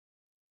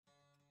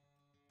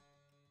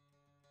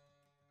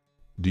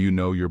Do you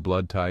know your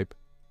blood type?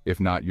 If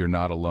not, you're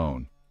not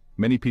alone.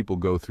 Many people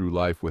go through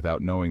life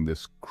without knowing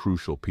this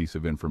crucial piece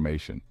of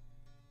information.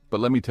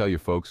 But let me tell you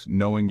folks,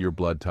 knowing your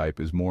blood type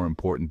is more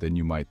important than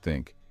you might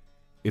think.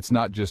 It's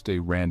not just a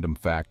random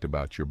fact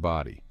about your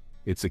body.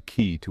 It's a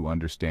key to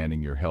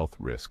understanding your health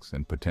risks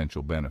and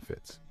potential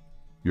benefits.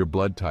 Your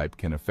blood type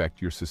can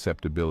affect your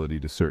susceptibility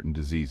to certain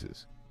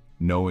diseases.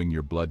 Knowing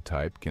your blood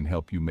type can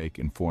help you make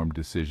informed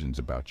decisions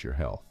about your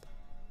health.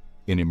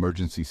 In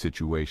emergency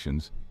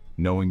situations,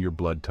 knowing your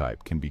blood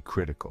type can be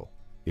critical.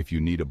 If you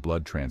need a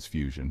blood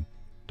transfusion,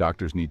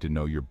 doctors need to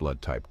know your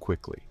blood type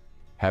quickly.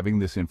 Having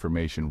this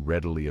information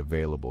readily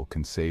available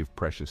can save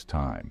precious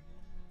time.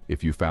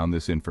 If you found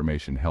this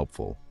information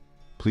helpful,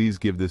 please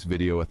give this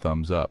video a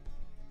thumbs up,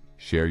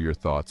 share your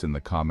thoughts in the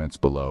comments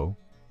below,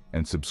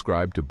 and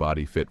subscribe to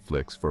Body Fit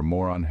Flicks for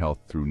more on health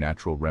through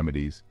natural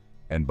remedies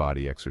and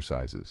body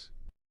exercises.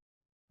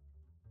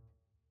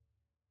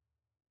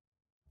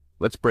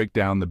 Let's break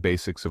down the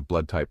basics of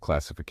blood type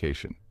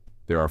classification.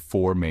 There are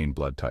 4 main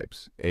blood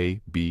types: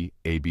 A, B,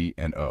 AB,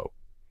 and O.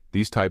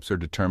 These types are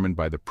determined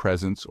by the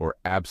presence or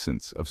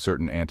absence of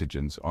certain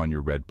antigens on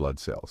your red blood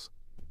cells.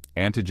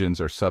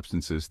 Antigens are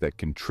substances that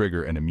can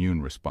trigger an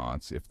immune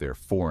response if they're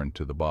foreign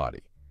to the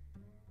body.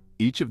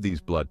 Each of these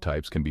blood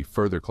types can be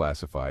further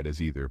classified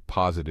as either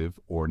positive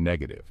or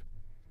negative.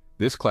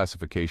 This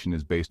classification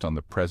is based on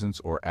the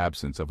presence or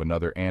absence of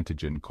another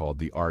antigen called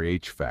the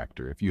Rh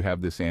factor. If you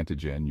have this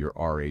antigen, you're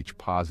Rh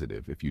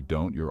positive. If you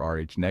don't, you're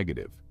Rh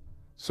negative.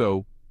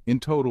 So, in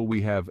total,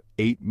 we have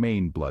 8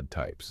 main blood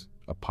types: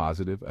 a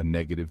positive, a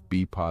negative,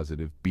 B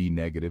positive, B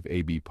negative,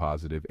 AB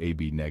positive,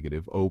 AB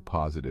negative, O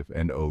positive,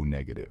 and O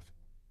negative.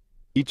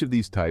 Each of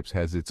these types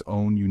has its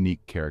own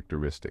unique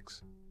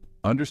characteristics.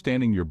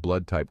 Understanding your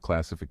blood type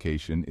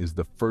classification is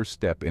the first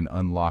step in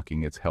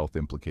unlocking its health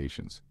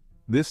implications.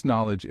 This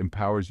knowledge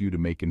empowers you to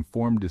make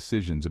informed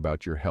decisions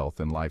about your health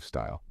and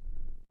lifestyle.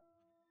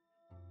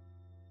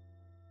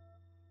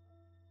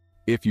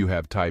 If you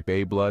have type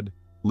A blood,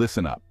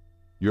 listen up.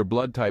 Your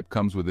blood type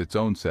comes with its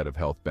own set of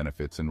health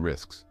benefits and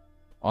risks.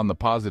 On the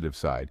positive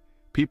side,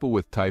 people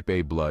with type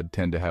A blood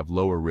tend to have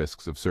lower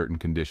risks of certain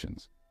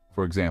conditions.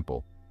 For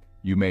example,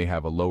 you may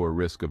have a lower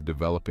risk of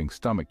developing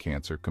stomach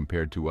cancer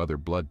compared to other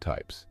blood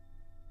types.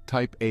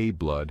 Type A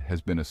blood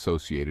has been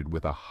associated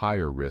with a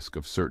higher risk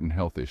of certain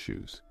health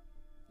issues.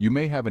 You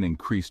may have an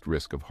increased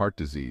risk of heart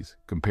disease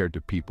compared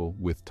to people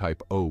with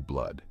type O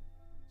blood.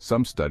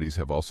 Some studies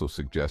have also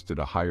suggested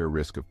a higher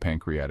risk of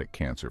pancreatic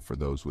cancer for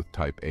those with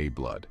type A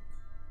blood.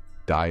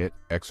 Diet,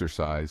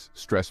 exercise,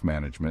 stress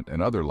management,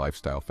 and other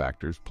lifestyle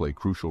factors play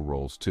crucial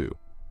roles too.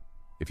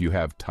 If you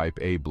have type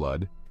A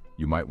blood,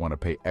 you might want to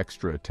pay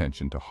extra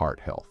attention to heart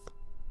health.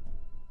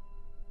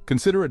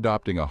 Consider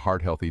adopting a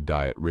heart-healthy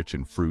diet rich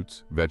in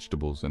fruits,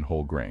 vegetables, and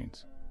whole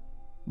grains.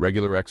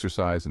 Regular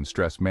exercise and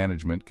stress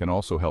management can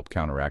also help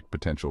counteract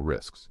potential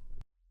risks.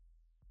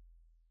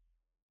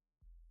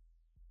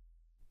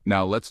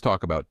 Now let's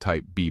talk about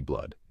type B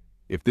blood.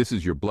 If this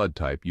is your blood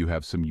type, you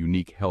have some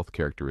unique health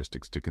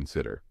characteristics to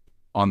consider.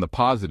 On the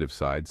positive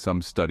side,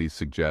 some studies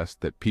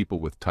suggest that people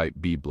with type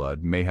B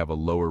blood may have a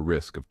lower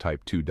risk of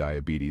type 2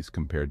 diabetes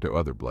compared to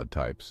other blood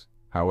types.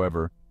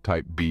 However,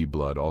 type B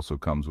blood also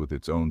comes with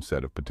its own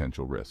set of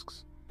potential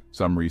risks.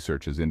 Some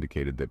research has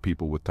indicated that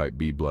people with type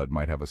B blood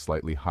might have a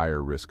slightly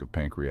higher risk of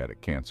pancreatic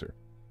cancer.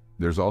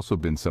 There's also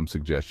been some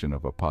suggestion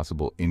of a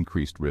possible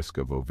increased risk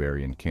of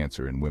ovarian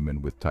cancer in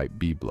women with type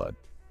B blood.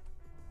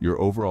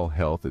 Your overall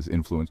health is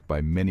influenced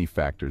by many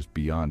factors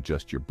beyond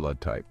just your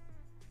blood type.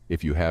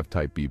 If you have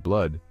type B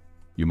blood,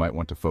 you might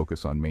want to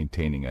focus on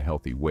maintaining a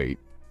healthy weight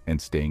and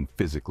staying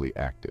physically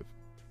active.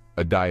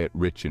 A diet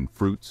rich in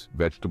fruits,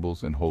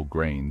 vegetables, and whole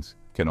grains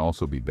can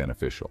also be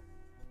beneficial.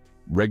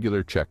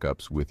 Regular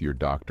checkups with your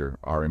doctor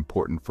are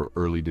important for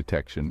early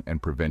detection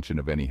and prevention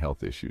of any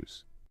health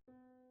issues.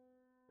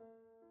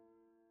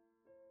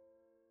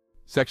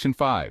 Section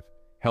 5.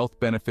 Health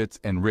benefits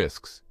and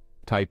risks.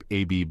 Type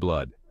AB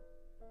blood.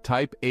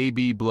 Type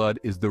AB blood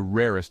is the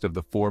rarest of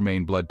the 4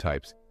 main blood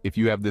types. If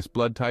you have this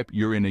blood type,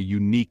 you're in a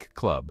unique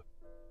club.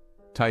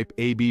 Type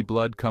AB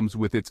blood comes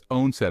with its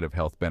own set of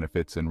health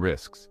benefits and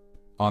risks.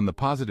 On the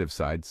positive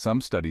side,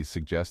 some studies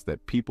suggest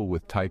that people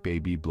with type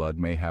AB blood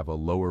may have a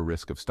lower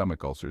risk of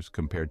stomach ulcers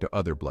compared to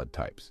other blood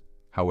types.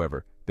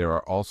 However, there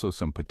are also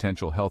some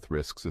potential health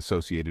risks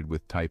associated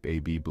with type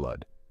AB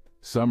blood.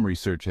 Some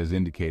research has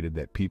indicated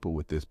that people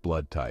with this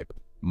blood type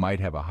might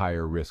have a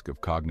higher risk of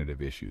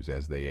cognitive issues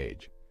as they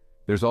age.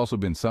 There's also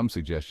been some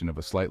suggestion of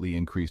a slightly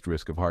increased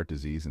risk of heart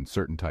disease and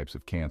certain types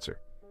of cancer.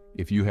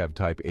 If you have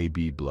type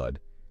AB blood,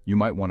 you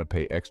might want to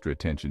pay extra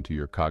attention to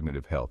your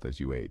cognitive health as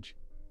you age.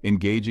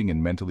 Engaging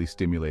in mentally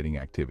stimulating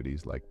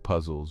activities like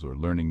puzzles or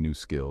learning new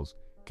skills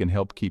can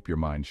help keep your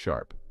mind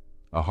sharp.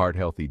 A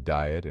heart-healthy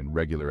diet and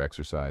regular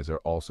exercise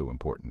are also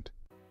important.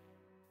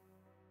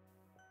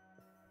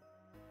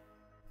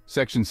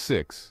 Section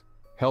 6.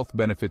 Health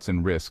benefits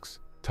and risks.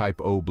 Type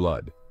O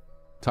blood.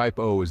 Type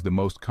O is the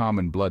most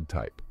common blood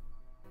type.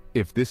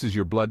 If this is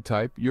your blood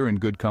type, you're in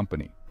good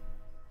company.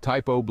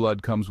 Type O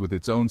blood comes with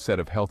its own set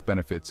of health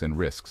benefits and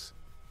risks.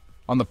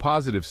 On the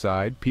positive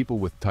side, people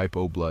with type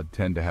O blood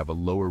tend to have a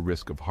lower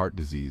risk of heart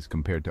disease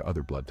compared to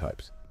other blood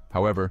types.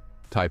 However,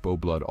 type O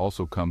blood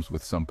also comes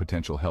with some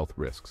potential health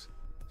risks.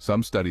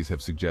 Some studies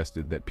have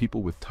suggested that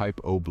people with type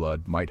O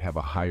blood might have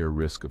a higher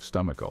risk of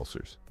stomach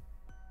ulcers.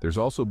 There's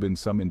also been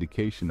some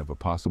indication of a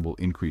possible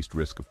increased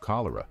risk of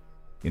cholera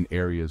in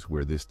areas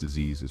where this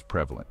disease is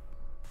prevalent.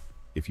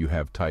 If you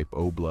have type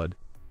O blood,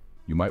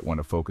 you might want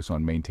to focus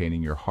on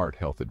maintaining your heart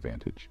health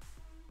advantage.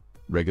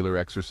 Regular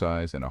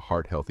exercise and a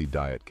heart-healthy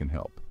diet can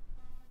help.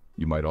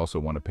 You might also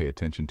want to pay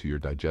attention to your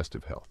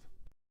digestive health.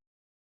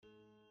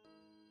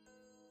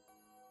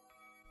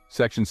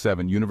 Section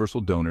 7,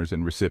 Universal Donors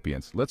and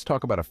Recipients. Let's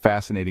talk about a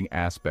fascinating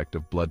aspect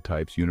of blood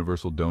types,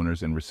 universal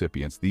donors and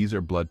recipients. These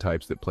are blood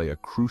types that play a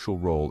crucial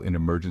role in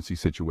emergency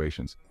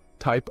situations.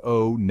 Type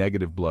O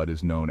negative blood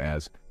is known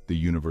as the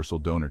universal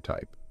donor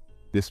type.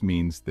 This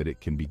means that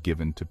it can be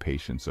given to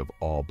patients of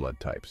all blood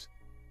types.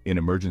 In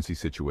emergency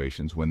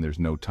situations, when there's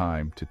no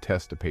time to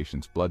test a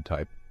patient's blood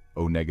type,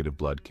 O negative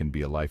blood can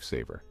be a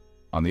lifesaver.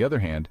 On the other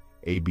hand,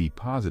 AB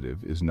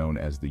positive is known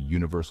as the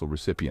universal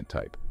recipient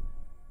type.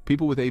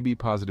 People with AB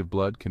positive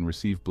blood can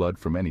receive blood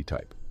from any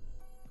type.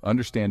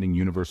 Understanding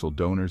universal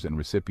donors and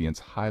recipients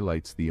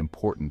highlights the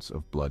importance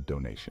of blood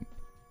donation.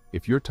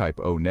 If you're type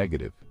O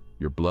negative,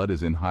 your blood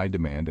is in high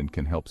demand and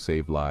can help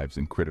save lives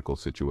in critical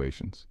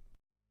situations.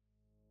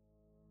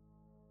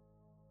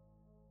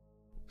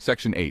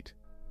 Section 8.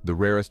 The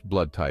rarest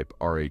blood type,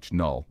 Rh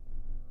null.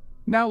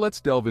 Now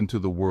let's delve into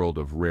the world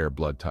of rare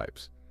blood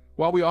types.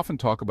 While we often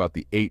talk about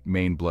the 8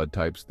 main blood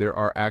types, there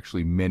are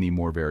actually many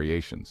more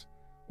variations.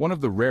 One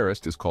of the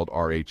rarest is called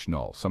Rh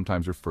null,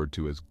 sometimes referred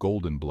to as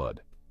golden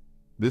blood.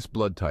 This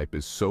blood type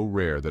is so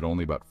rare that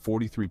only about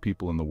 43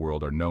 people in the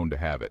world are known to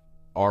have it.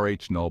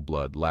 Rh null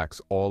blood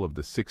lacks all of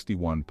the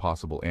 61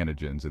 possible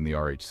antigens in the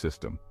Rh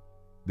system.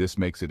 This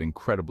makes it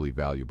incredibly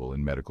valuable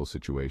in medical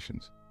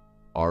situations.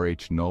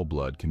 Rh null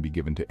blood can be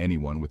given to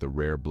anyone with a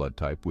rare blood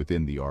type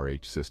within the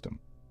Rh system.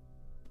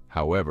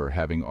 However,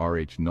 having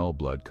Rh null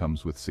blood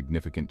comes with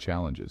significant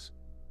challenges.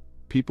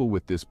 People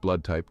with this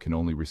blood type can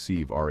only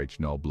receive Rh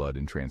null blood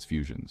in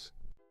transfusions.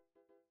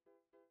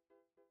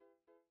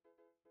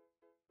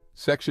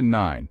 Section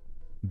 9.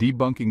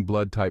 Debunking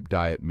blood type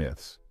diet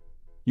myths.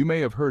 You may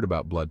have heard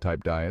about blood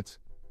type diets.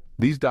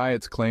 These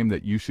diets claim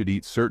that you should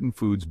eat certain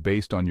foods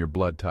based on your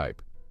blood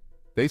type.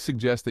 They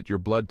suggest that your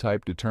blood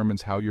type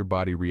determines how your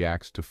body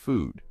reacts to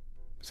food.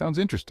 Sounds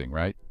interesting,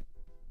 right?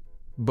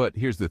 But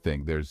here's the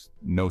thing, there's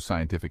no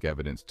scientific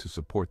evidence to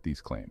support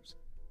these claims.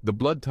 The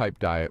blood type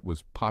diet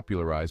was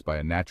popularized by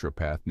a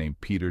naturopath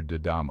named Peter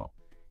D'Adamo.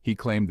 He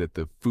claimed that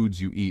the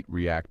foods you eat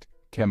react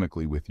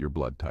chemically with your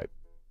blood type.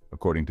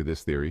 According to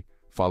this theory,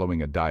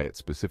 following a diet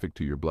specific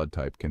to your blood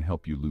type can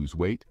help you lose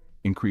weight,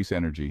 increase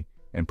energy,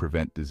 and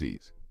prevent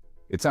disease.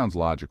 It sounds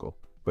logical,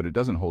 but it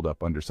doesn't hold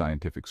up under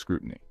scientific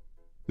scrutiny.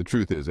 The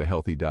truth is, a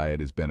healthy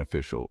diet is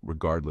beneficial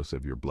regardless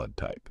of your blood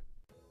type.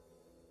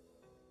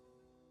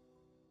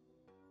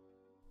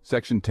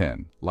 Section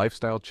 10.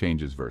 Lifestyle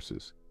changes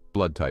versus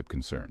blood type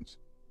concerns.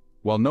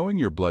 While knowing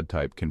your blood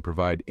type can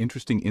provide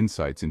interesting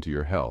insights into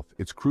your health,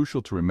 it's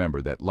crucial to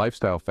remember that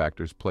lifestyle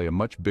factors play a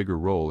much bigger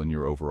role in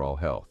your overall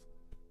health.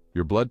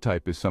 Your blood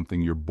type is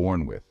something you're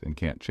born with and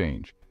can't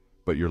change,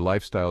 but your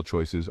lifestyle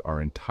choices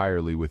are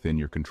entirely within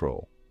your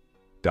control.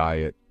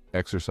 Diet,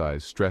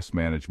 exercise, stress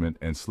management,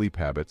 and sleep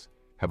habits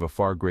have a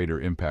far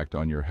greater impact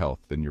on your health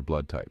than your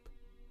blood type.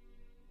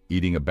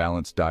 Eating a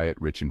balanced diet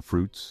rich in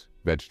fruits,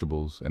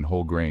 vegetables, and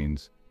whole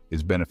grains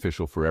is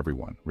beneficial for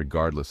everyone,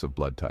 regardless of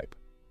blood type.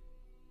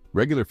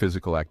 Regular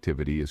physical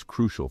activity is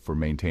crucial for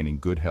maintaining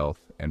good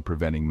health and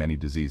preventing many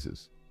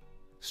diseases.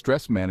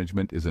 Stress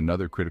management is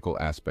another critical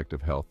aspect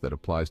of health that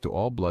applies to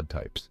all blood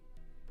types.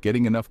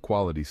 Getting enough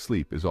quality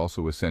sleep is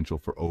also essential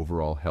for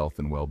overall health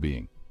and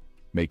well-being.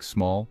 Make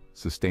small,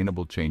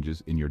 sustainable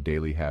changes in your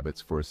daily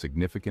habits for a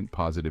significant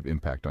positive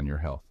impact on your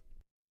health.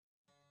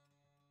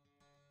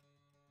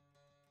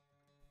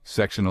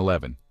 Section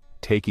 11.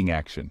 Taking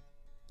action.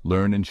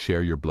 Learn and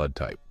share your blood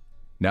type.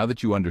 Now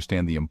that you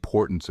understand the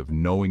importance of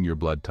knowing your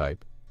blood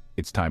type,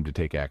 it's time to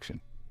take action.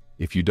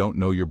 If you don't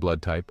know your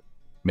blood type,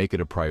 make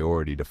it a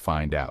priority to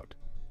find out.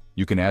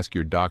 You can ask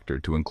your doctor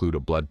to include a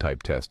blood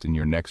type test in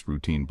your next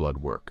routine blood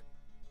work.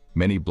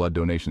 Many blood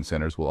donation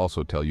centers will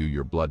also tell you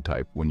your blood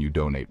type when you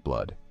donate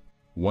blood.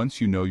 Once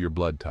you know your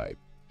blood type,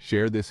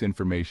 share this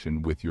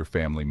information with your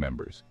family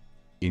members.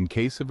 In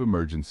case of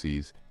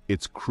emergencies,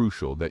 it's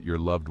crucial that your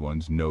loved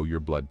ones know your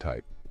blood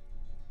type.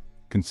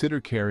 Consider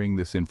carrying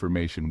this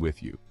information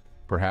with you,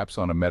 perhaps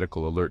on a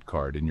medical alert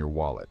card in your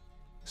wallet.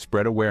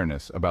 Spread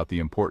awareness about the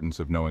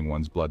importance of knowing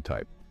one's blood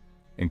type.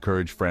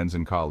 Encourage friends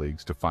and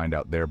colleagues to find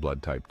out their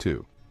blood type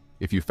too.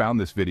 If you found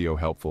this video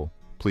helpful,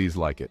 please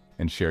like it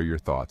and share your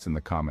thoughts in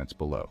the comments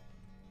below.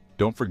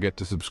 Don't forget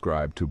to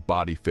subscribe to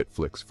Body Fit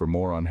Flicks for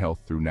more on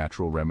health through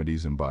natural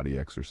remedies and body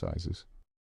exercises.